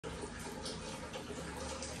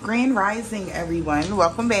Grand Rising, everyone.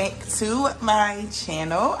 Welcome back to my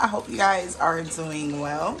channel. I hope you guys are doing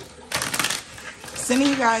well. Sending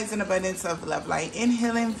you guys an abundance of love, light, and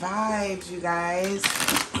healing vibes, you guys.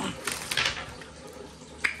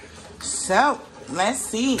 So, let's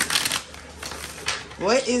see.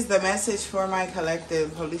 What is the message for my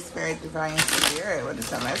collective? Holy Spirit, Divine Spirit. What is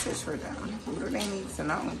the message for them? Who do they need to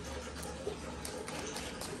know?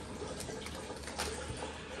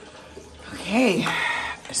 Okay.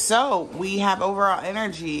 So, we have overall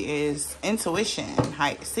energy is intuition,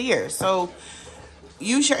 high seer. So,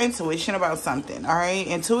 use your intuition about something, all right?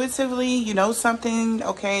 Intuitively, you know something,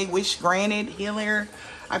 okay? Wish granted, healer.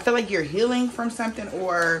 I feel like you're healing from something,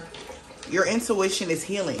 or your intuition is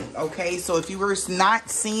healing, okay? So, if you were not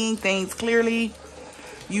seeing things clearly,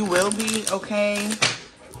 you will be, okay?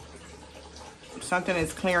 Something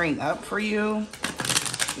is clearing up for you.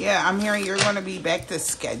 Yeah, I'm hearing you're going to be back to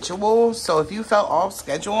schedule. So if you felt off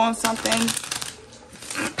schedule on something,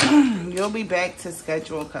 you'll be back to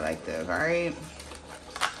schedule, collective, all right?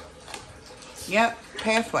 Yep,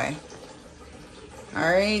 pathway. All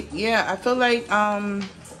right, yeah, I feel like I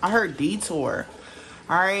heard detour.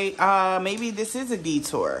 All right, maybe this is a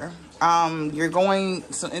detour. You're going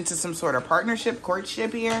into some sort of partnership,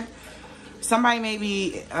 courtship here. Somebody may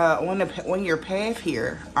be on your path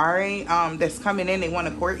here, all right, that's coming in. They want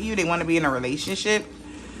to court you. They want to be in a relationship,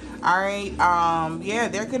 all right. Yeah,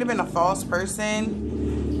 there could have been a false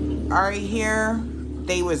person, all right, here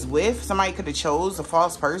they was with. Somebody could have chose a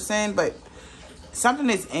false person, but something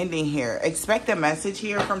is ending here. Expect a message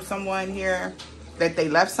here from someone here that they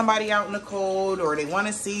left somebody out in the cold, or they want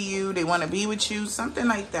to see you. They want to be with you, something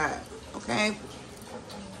like that, okay.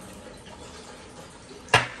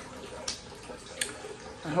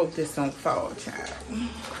 I hope this don't fall, child.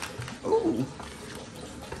 Ooh.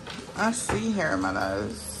 I see here, my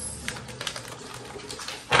loves.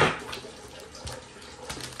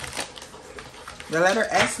 The letter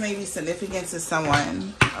S may be significant to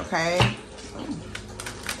someone, okay?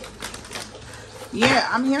 Yeah,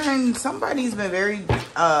 I'm hearing somebody's been very,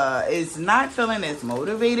 is not feeling as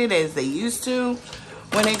motivated as they used to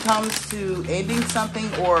when it comes to ending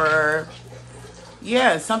something, or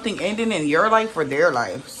yeah, something ending in your life or their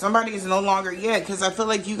life. Somebody is no longer, yeah, because I feel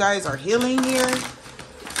like you guys are healing here.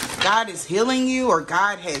 God is healing you, or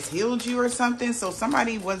God has healed you or something. So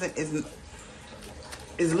somebody is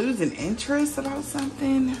losing interest about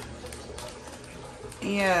something.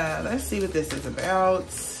 Yeah, let's see what this is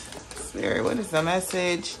about. Spirit, what is the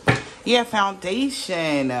message? Yeah,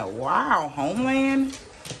 foundation. Wow, homeland.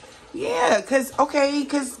 Yeah, because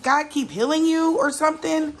God keep healing you or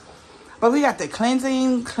something. But we got the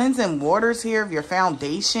cleansing waters here of your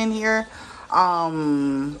foundation here.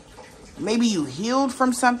 Maybe you healed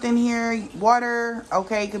from something here. Water,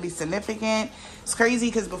 okay, could be significant. It's crazy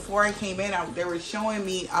because before I came in, they were showing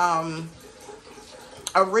me a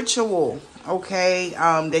ritual, okay,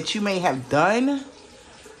 that you may have done.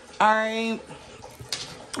 All right.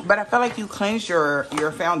 But I feel like you cleansed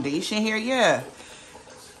your foundation here. Yeah.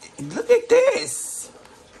 Look at this.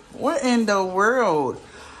 What in the world?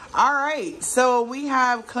 All right, so we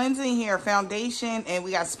have cleansing here, foundation, and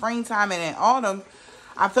we got springtime and then autumn.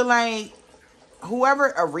 I feel like whoever,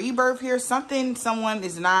 a rebirth here, someone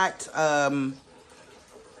is not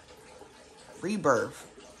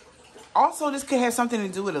rebirth. Also, this could have something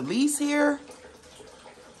to do with a lease here.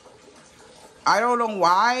 I don't know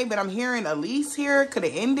why, but I'm hearing a lease here could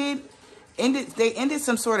have ended. They ended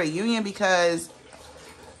some sort of union because,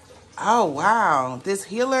 oh wow, this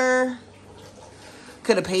healer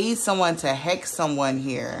could have paid someone to hex someone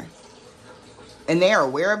here, and they're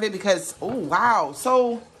aware of it because, oh wow.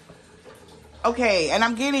 So okay, and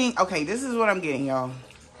I'm getting, okay, this is what I'm getting, y'all,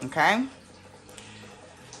 okay.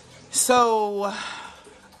 So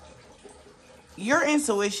your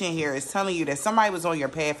intuition here is telling you that somebody was on your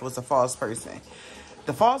path was a false person.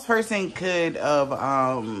 The false person could have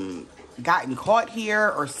gotten caught here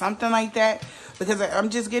or something like that, because I'm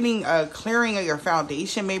just getting a clearing of your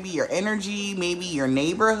foundation, maybe your energy, maybe your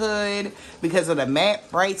neighborhood, because of the map,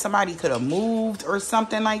 right? Somebody could have moved or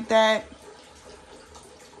something like that.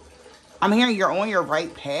 I'm hearing you're on your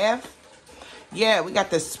right path. Yeah, we got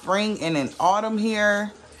the spring and an autumn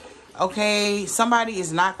here. Okay, somebody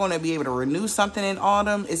is not going to be able to renew something in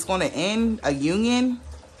autumn. It's going to end a union.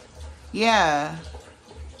 Yeah.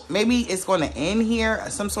 Maybe it's going to end here,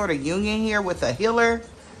 some sort of union here with a healer.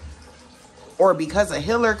 Or because a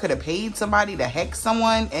healer could have paid somebody to hex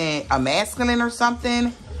someone, and a masculine or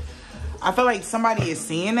something. I feel like somebody is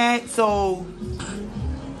seeing that. So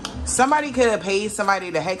Somebody could have paid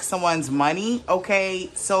somebody to hex someone's money, okay?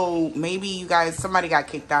 So maybe you guys, somebody got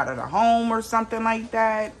kicked out of the home or something like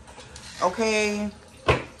that, okay?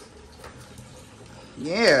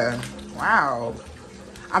 Yeah, wow.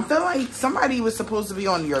 I feel like somebody was supposed to be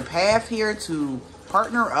on your path here to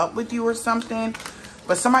partner up with you or something,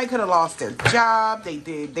 but somebody could have lost their job.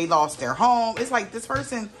 They lost their home. It's like this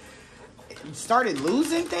person started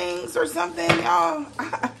losing things or something, y'all.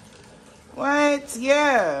 What?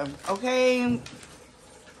 Yeah. Okay.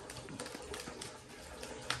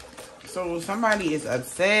 So somebody is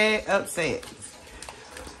upset.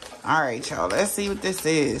 All right, y'all. Let's see what this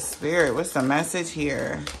is. Spirit, what's the message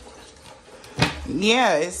here?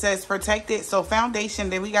 Yeah, it says protected. So foundation,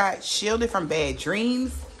 then we got shielded from bad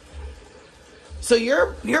dreams. So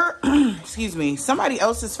you're excuse me, somebody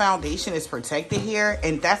else's foundation is protected here,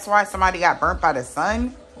 and that's why somebody got burnt by the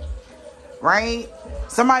sun, right?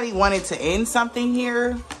 Somebody wanted to end something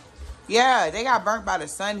here. Yeah, they got burnt by the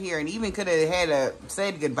sun here, and even could have had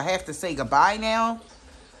have to say goodbye now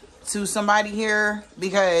to somebody here,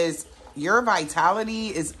 because your vitality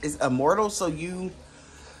is immortal, so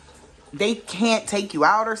they can't take you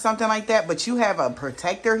out or something like that, but you have a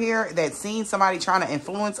protector here that's seen somebody trying to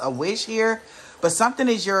influence a wish here, but something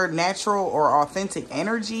is your natural or authentic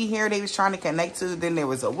energy here they was trying to connect to. Then there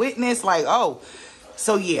was a witness, like, oh,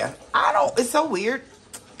 so yeah, it's so weird.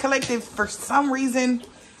 Collective, for some reason,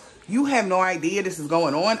 you have no idea this is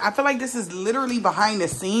going on. I feel like this is literally behind the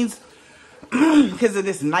scenes because of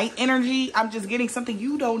this night energy. I'm just getting something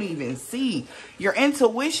you don't even see. Your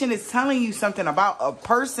intuition is telling you something about a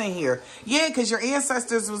person here. Yeah, because your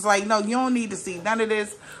ancestors was like, no, you don't need to see none of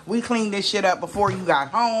this. We cleaned this shit up before you got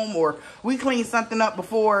home, or we cleaned something up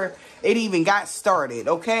before it even got started,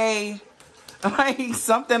 okay? Like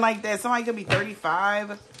something like that. Somebody could be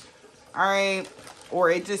 35, all right? Or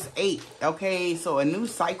it just ate, okay? So a new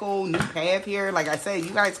cycle, new path here. Like I said,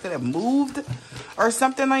 you guys could have moved or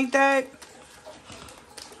something like that.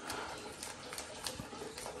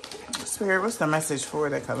 Spirit, what's the message for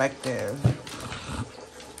the collective?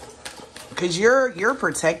 Because you're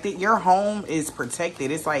protected. Your home is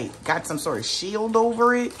protected. It's like got some sort of shield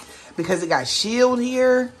over it because it got shield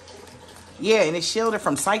here. Yeah, and it's shielded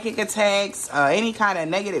from psychic attacks, any kind of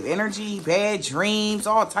negative energy, bad dreams,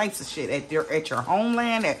 all types of shit at your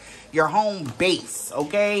homeland, at your home base,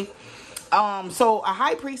 okay? So a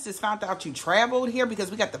high priestess found out you traveled here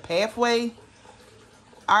because we got the pathway.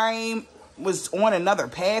 I was on another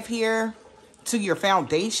path here to your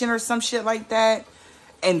foundation or some shit like that.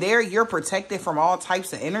 And there you're protected from all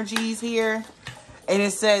types of energies here. And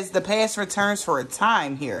it says the past returns for a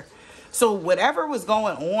time here. So whatever was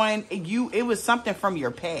going on, it was something from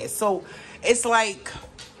your past. So it's like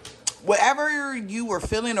whatever you were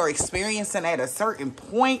feeling or experiencing at a certain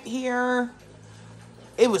point here,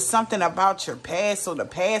 it was something about your past. So the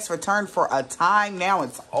past returned for a time. Now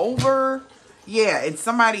it's over. Yeah, and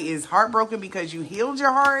somebody is heartbroken because you healed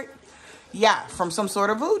your heart. Yeah, from some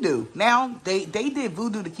sort of voodoo. Now, they did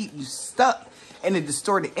voodoo to keep you stuck in a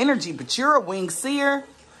distorted energy, but you're a winged seer.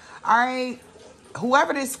 All right.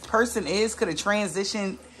 Whoever this person is could have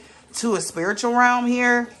transitioned to a spiritual realm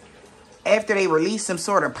here after they released some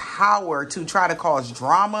sort of power to try to cause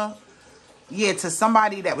drama. Yeah, to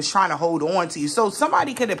somebody that was trying to hold on to you. So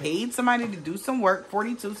somebody could have paid somebody to do some work.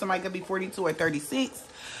 42, somebody could be 42 or 36.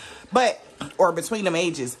 But, or between them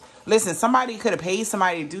ages. Listen, somebody could have paid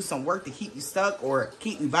somebody to do some work to keep you stuck or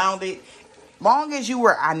keep you bounded. Long as you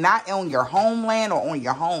were not on your homeland or on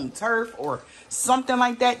your home turf or something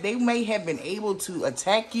like that, they may have been able to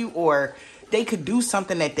attack you, or they could do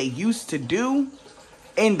something that they used to do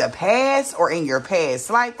in the past or in your past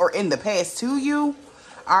life or in the past to you.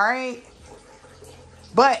 All right.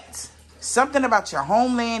 But something about your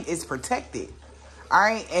homeland is protected. All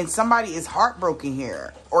right. And somebody is heartbroken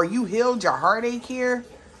here, or you healed your heartache here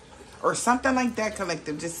or something like that,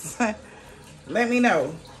 collective. Just let me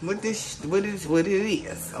know what it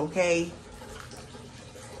is. Okay.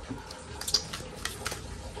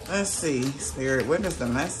 Let's see, Spirit. What is the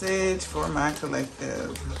message for my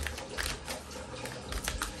collective?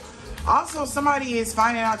 Also, somebody is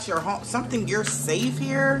finding out your home, something you're safe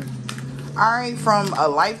here. All right, from a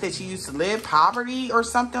life that you used to live, poverty or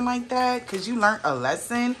something like that, because you learned a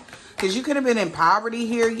lesson. Because you could have been in poverty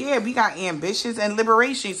here. Yeah, we got ambitions and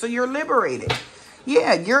liberation, so you're liberated.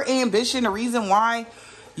 Yeah, your ambition, the reason why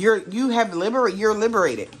you're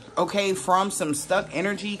liberated, okay, from some stuck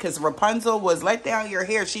energy. Because Rapunzel was let down your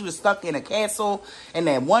hair. She was stuck in a castle in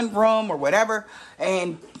that one room or whatever.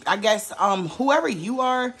 And I guess whoever you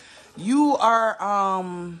are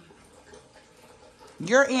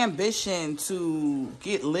your ambition to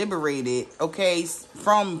get liberated, okay,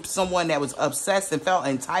 from someone that was obsessed and felt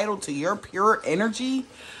entitled to your pure energy.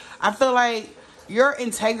 I feel like your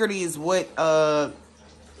integrity is what, I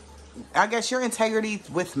guess your integrity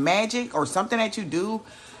with magic or something that you do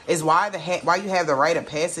is why you have the rite of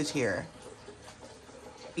passage here.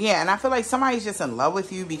 Yeah, and I feel like somebody's just in love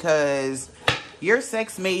with you because your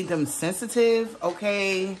sex made them sensitive,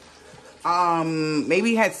 okay?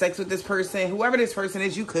 Maybe you had sex with this person. Whoever this person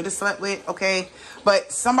is, you could have slept with, okay?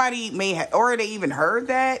 But somebody may have, or they even heard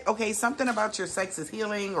that, okay? Something about your sex is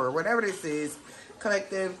healing or whatever this is,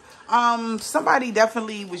 collective. Somebody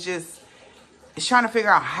definitely was just trying to figure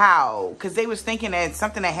out how, because they was thinking that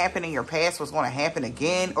something that happened in your past was going to happen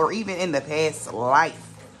again, or even in the past life.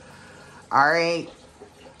 All right?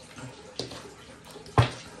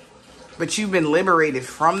 But you've been liberated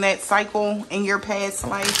from that cycle in your past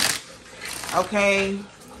life. Okay?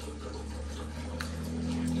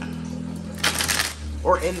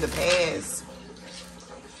 Or in the past.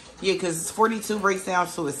 Yeah, because 42 breaks down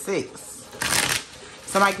to a 6.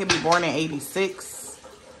 Somebody could be born in 86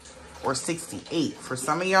 or 68 for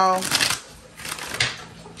some of y'all.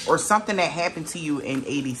 Or something that happened to you in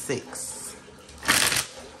 86.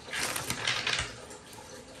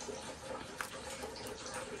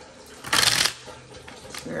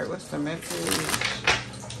 Spirit, what's the message?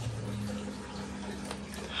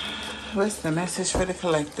 What's the message for the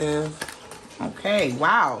collective? Okay,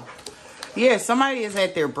 wow. Yeah, somebody is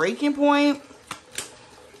at their breaking point.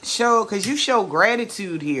 Because you show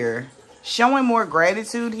gratitude here. Showing more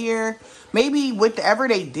gratitude here. Maybe whatever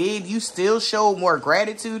they did, you still show more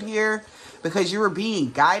gratitude here. Because you were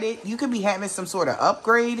being guided. You could be having some sort of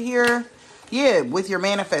upgrade here. Yeah, with your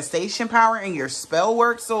manifestation power and your spell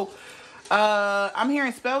work. So, I'm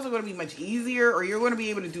hearing spells are going to be much easier, or you're going to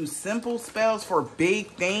be able to do simple spells for big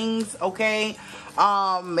things, okay?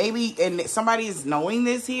 Maybe, and somebody is knowing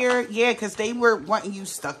this here, yeah, because they were wanting you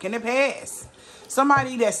stuck in the past.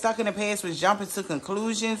 Somebody that's stuck in the past was jumping to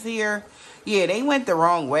conclusions here. Yeah, they went the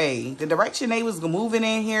wrong way. The direction they was moving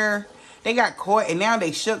in here, they got caught, and now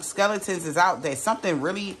they shook. Skeletons is out that something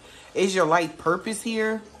really is your life purpose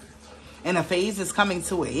here, and a phase is coming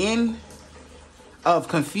to an end of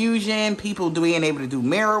confusion, people being able to do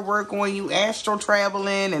mirror work on you, astral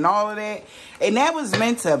traveling and all of that. And that was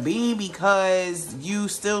meant to be because you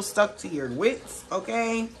still stuck to your wits,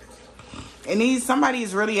 okay? And somebody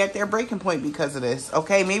is really at their breaking point because of this,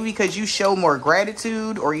 okay? Maybe because you show more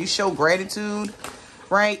gratitude, or you show gratitude,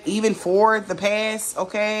 right? Even for the past,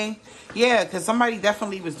 okay? Yeah, because somebody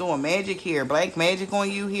definitely was doing magic here, black magic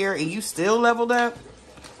on you here, and you still leveled up.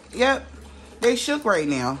 Yep, they shook right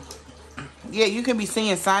now. Yeah, you could be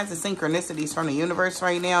seeing signs of synchronicities from the universe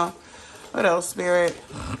right now. What else, Spirit?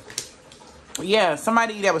 Yeah,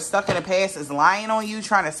 somebody that was stuck in the past is lying on you,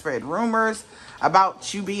 trying to spread rumors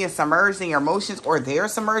about you being submerged in your emotions, or they're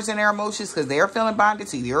submerged in their emotions because they're feeling bonded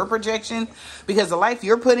to your projection. Because the life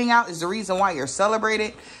you're putting out is the reason why you're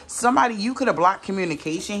celebrated. Somebody, you could have blocked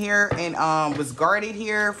communication here and was guarded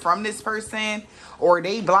here from this person, or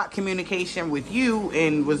they blocked communication with you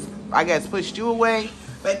and was, I guess, pushed you away.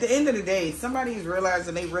 But at the end of the day, somebody is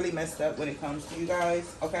realizing they really messed up when it comes to you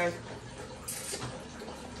guys, okay?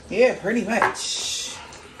 Yeah, pretty much.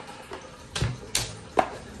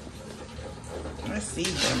 Let's see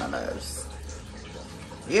here, my loves.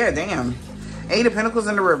 Yeah, damn. 8 of Pentacles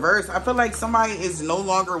in the reverse. I feel like somebody is no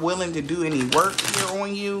longer willing to do any work here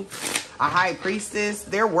on you. A High Priestess.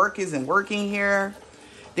 Their work isn't working here.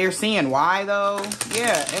 They're seeing why, though.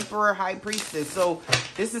 Yeah, Emperor, High Priestess. So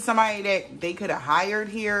this is somebody that they could have hired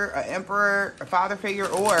here. An Emperor, a father figure,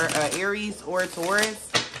 or an Aries or a Taurus.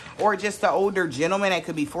 Or just an older gentleman that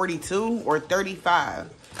could be 42 or 35.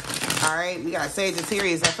 All right, we got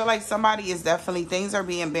Sagittarius. I feel like somebody is definitely, things are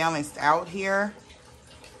being balanced out here.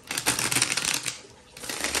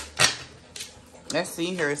 Let's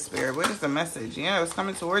see here, Spirit. What is the message? Yeah, what's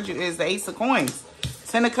coming towards you is the Ace of Coins.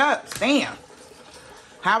 10 of Cups. Damn.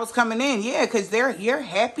 How it's coming in. Yeah, because you're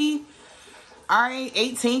happy. All right,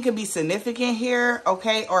 18 could be significant here,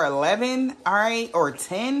 okay? Or 11, all right? Or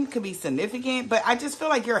 10 could be significant. But I just feel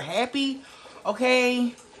like you're happy,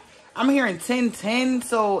 okay? I'm hearing 10, 10,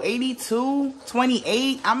 so 82,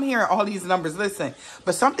 28. I'm hearing all these numbers. Listen,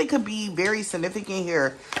 but something could be very significant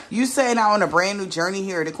here. You setting out on a brand new journey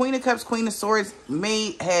here. The Queen of Cups, Queen of Swords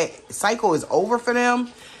cycle is over for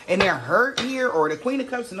them. And they're hurt here. Or the Queen of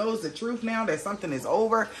Cups knows the truth now that something is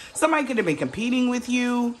over. Somebody could have been competing with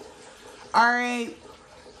you. All right.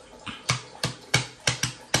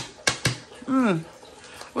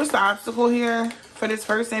 What's the obstacle here for this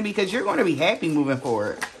person? Because you're going to be happy moving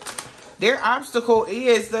forward. Their obstacle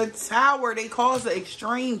is the Tower. They caused an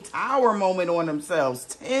extreme Tower moment on themselves.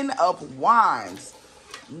 10 of Wands.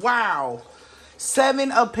 Wow.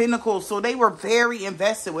 7 of Pentacles. So they were very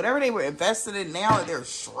invested. Whatever they were invested in now, they're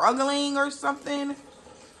struggling or something.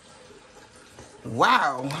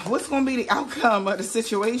 Wow. What's going to be the outcome of the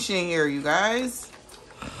situation here, you guys?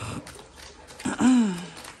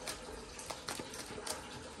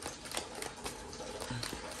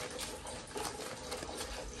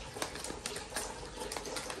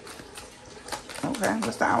 Okay,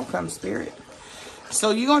 what's the outcome, Spirit?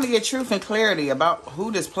 So you're going to get truth and clarity about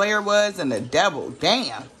who this player was and the devil.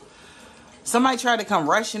 Damn. Somebody tried to come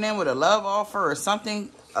rushing in with a love offer or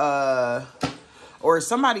something. Or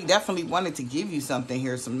somebody definitely wanted to give you something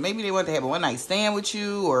here. So maybe they wanted to have a one-night stand with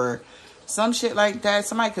you or some shit like that.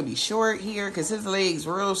 Somebody could be short here because his leg's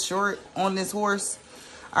real short on this horse.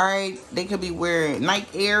 All right. They could be wearing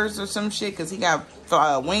Nike Airs or some shit because he got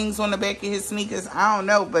wings on the back of his sneakers. I don't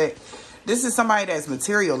know, but this is somebody that's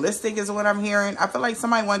materialistic is what I'm hearing. I feel like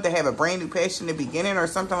somebody wanted to have a brand new passionate beginning or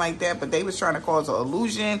something like that, but they was trying to cause an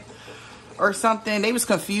illusion or something. They was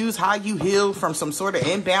confused how you healed from some sort of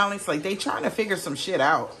imbalance. Like they trying to figure some shit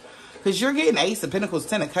out. Because you're getting Ace of Pentacles,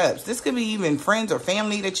 10 of Cups. This could be even friends or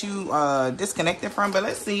family that you disconnected from. But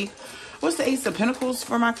let's see. What's the Ace of Pentacles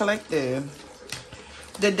for my collective?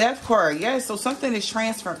 The Death card. Yes, so something is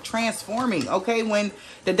transforming. Okay, when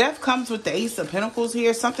the Death comes with the Ace of Pentacles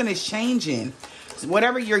here, something is changing. So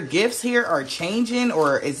whatever your gifts here are changing,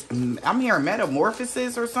 or is, I'm hearing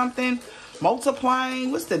metamorphosis or something.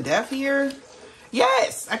 Multiplying. What's the Death here?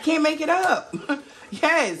 Yes, I can't make it up.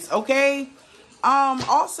 Yes, okay.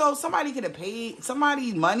 Also, somebody could have paid.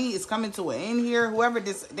 Somebody's money is coming to an end here. Whoever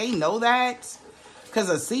this, they know that.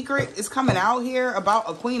 Because a secret is coming out here about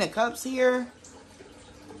a Queen of Cups here.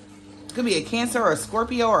 Could be a Cancer or a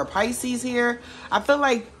Scorpio or a Pisces here. I feel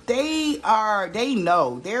like they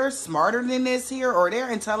know. They're smarter than this here. Or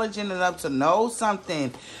they're intelligent enough to know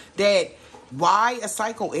something that why a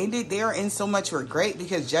cycle ended. They're in so much regret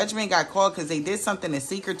because judgment got called because they did something in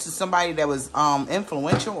secret to somebody that was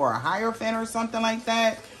influential or a hierophant or something like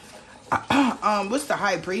that. What's the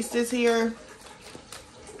High Priestess here?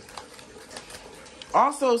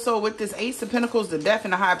 Also, so with this Ace of Pentacles, the Death,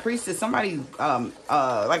 and the High Priestess, somebody, like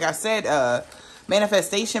I said,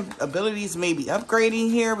 manifestation abilities may be upgrading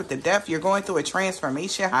here. With the Death, you're going through a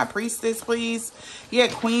transformation. High Priestess, please. Yeah,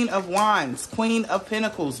 Queen of Wands, Queen of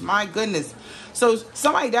Pentacles. My goodness. So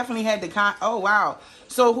somebody definitely had to oh, wow.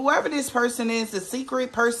 So whoever this person is, the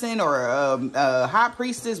secret person or High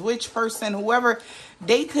Priestess, witch person, whoever,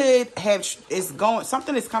 they could have,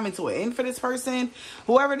 something is coming to an end for this person.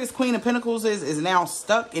 Whoever this Queen of Pentacles is now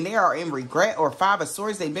stuck and they are in regret, or Five of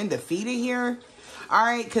Swords, they've been defeated here. All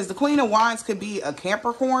right, because the Queen of Wands could be a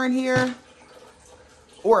Capricorn here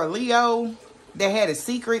or a Leo that had a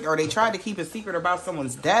secret, or they tried to keep a secret about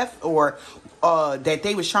someone's death, or that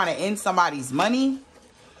they was trying to end somebody's money.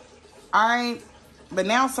 All right, but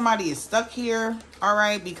now somebody is stuck here, all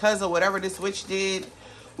right, because of whatever this witch did.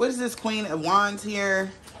 What is this Queen of Wands here?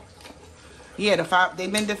 Yeah,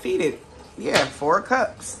 they've been defeated. Yeah, 4 of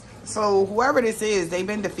Cups. So whoever this is, they've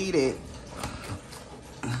been defeated.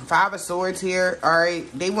 5 of Swords here. All right,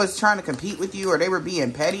 they was trying to compete with you, or they were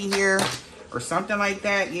being petty here, or something like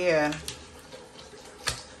that. Yeah,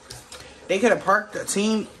 they could have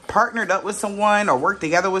partnered up with someone or worked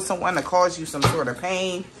together with someone to cause you some sort of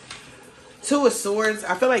pain. 2 of Swords.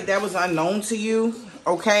 I feel like that was unknown to you.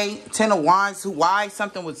 Okay, 10 of Wands. Why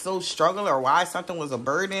something was so struggle, or why something was a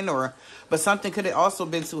burden, but something could have also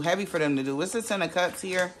been too heavy for them to do. What's the 10 of Cups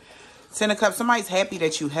here? 10 of Cups. Somebody's happy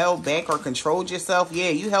that you held back or controlled yourself. Yeah,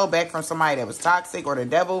 you held back from somebody that was toxic or the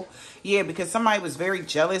devil. Yeah, because somebody was very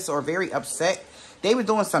jealous or very upset. They were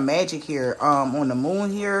doing some magic here on the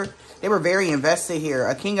moon here. They were very invested here.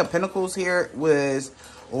 A King of Pentacles here was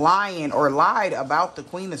lying or lied about the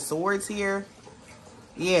Queen of Swords here.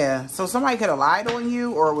 Yeah, so somebody could have lied on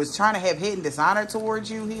you or was trying to have hidden dishonor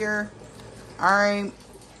towards you here. All right.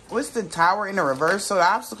 What's the Tower in the reverse? So the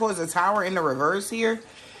obstacle is a Tower in the reverse here.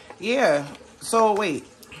 Yeah. So wait.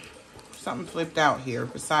 Something flipped out here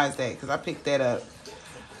besides that, because I picked that up.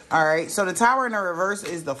 All right. So the Tower in the reverse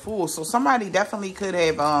is the Fool. So somebody definitely could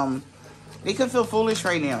have, they could feel foolish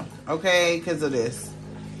right now. Okay. Because of this.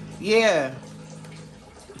 Yeah.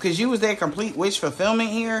 Because you was their complete wish fulfillment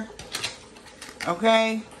here.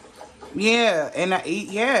 Okay. Yeah. And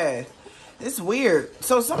yeah. It's weird.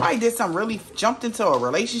 So somebody did something, really jumped into a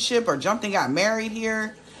relationship or jumped and got married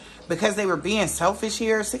here because they were being selfish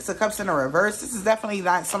here. 6 of Cups in the reverse. This is definitely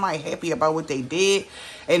not somebody happy about what they did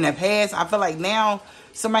in the past. I feel like now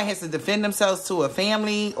somebody has to defend themselves to a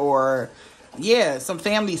family or Yeah, some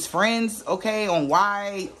family's friends, okay, on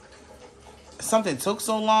why something took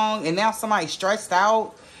so long. And now somebody's stressed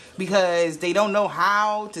out because they don't know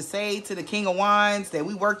how to say to the King of Wands that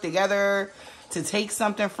we work together to take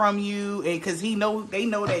something from you, and because they know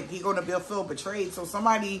that he's going to feel betrayed. So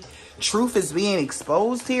somebody, truth is being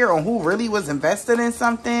exposed here on who really was invested in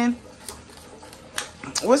something.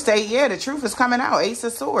 What's that? Yeah, the truth is coming out. Ace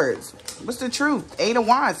of Swords. What's the truth? Eight of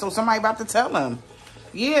Wands. So somebody about to tell them.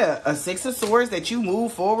 Yeah, a Six of Swords that you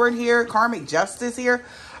move forward here. Karmic justice here.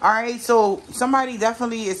 All right, so somebody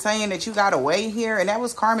definitely is saying that you got away here, and that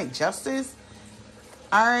was karmic justice.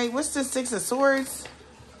 All right, what's the Six of Swords?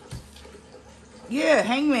 Yeah,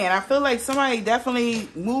 Hangman. I feel like somebody definitely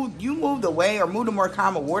moved away or moved to more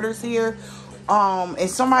calmer waters here. And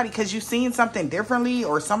somebody, because you've seen something differently,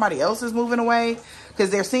 or somebody else is moving away because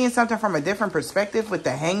they're seeing something from a different perspective with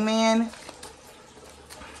the Hangman.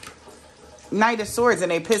 Knight of Swords,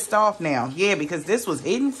 and they pissed off now. Yeah, because this was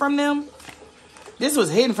hidden from them. This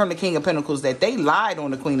was hidden from the King of Pentacles, that they lied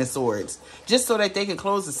on the Queen of Swords just so that they can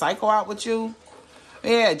close the cycle out with you.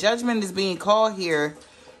 Yeah, judgment is being called here.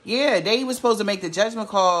 Yeah, they were supposed to make the judgment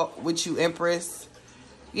call with you, Empress.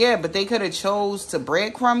 Yeah, but they could have chose to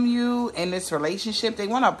breadcrumb you in this relationship. They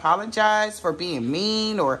want to apologize for being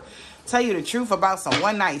mean or tell you the truth about some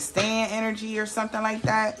one-night stand energy or something like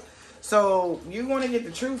that. So you're going to get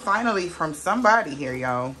the truth finally from somebody here,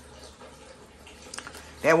 y'all.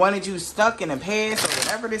 That wanted you stuck in the past or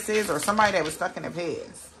whatever this is, or somebody that was stuck in the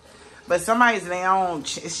past. But somebody's now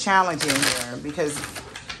is challenging here because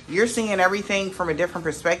you're seeing everything from a different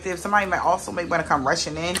perspective. Somebody might want to come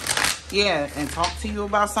rushing in. Yeah, and talk to you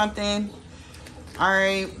about something. All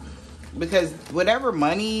right. Because whatever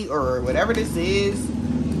money or whatever this is,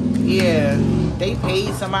 yeah, they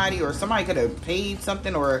paid somebody, or somebody could have paid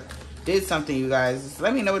something or did something, you guys.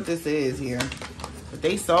 Let me know what this is here. But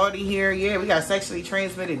they saw it here. Yeah, we got sexually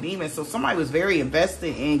transmitted demons. So somebody was very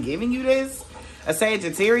invested in giving you this. A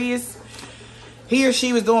Sagittarius. He or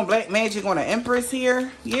she was doing black magic on an Empress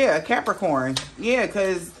here. Yeah, a Capricorn. Yeah,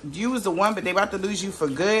 because you was the one, but they about to lose you for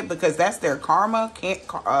good because that's their karma.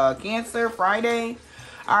 Cancer, Friday.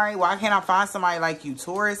 All right, why can't I find somebody like you?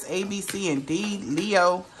 Taurus, A, B, C, and D,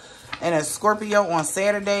 Leo, and a Scorpio on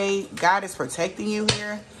Saturday. God is protecting you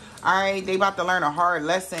here. All right, they about to learn a hard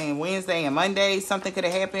lesson Wednesday and Monday. Something could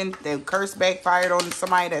have happened. The curse backfired on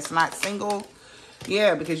somebody that's not single.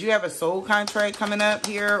 Yeah, because you have a soul contract coming up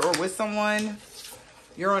here or with someone.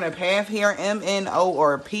 You're on a path here, MNO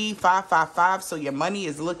or P555. So your money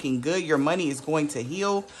is looking good. Your money is going to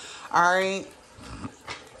heal. All right.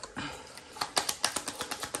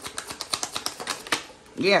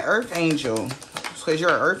 Yeah, Earth Angel. Because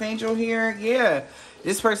you're an Earth Angel here. Yeah.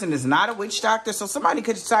 This person is not a witch doctor. So somebody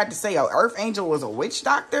could decide to say an Earth Angel was a witch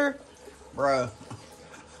doctor. Bruh.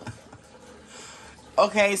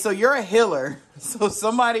 Okay, so you're a healer. So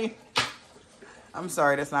somebody... I'm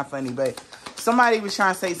sorry, that's not funny, but... Somebody was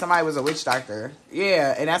trying to say somebody was a witch doctor.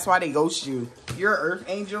 Yeah, and that's why they ghost you. You're an Earth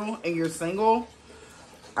Angel and you're single.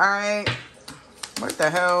 Alright. What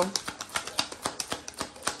the hell?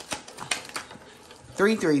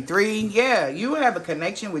 333. Yeah, you have a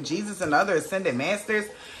connection with Jesus and other ascended masters.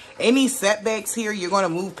 Any setbacks here, you're going to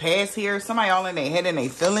move past here. Somebody all in their head and their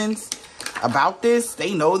feelings about this.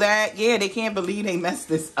 They know that. Yeah, they can't believe they messed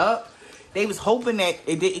this up. They was hoping that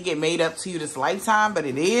it didn't get made up to you this lifetime, but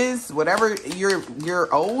it is. Whatever you're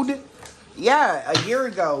owed. Yeah, a year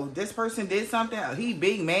ago, this person did something. He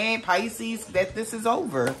big mad, Pisces, that this is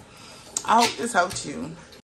over. I hope this helped you.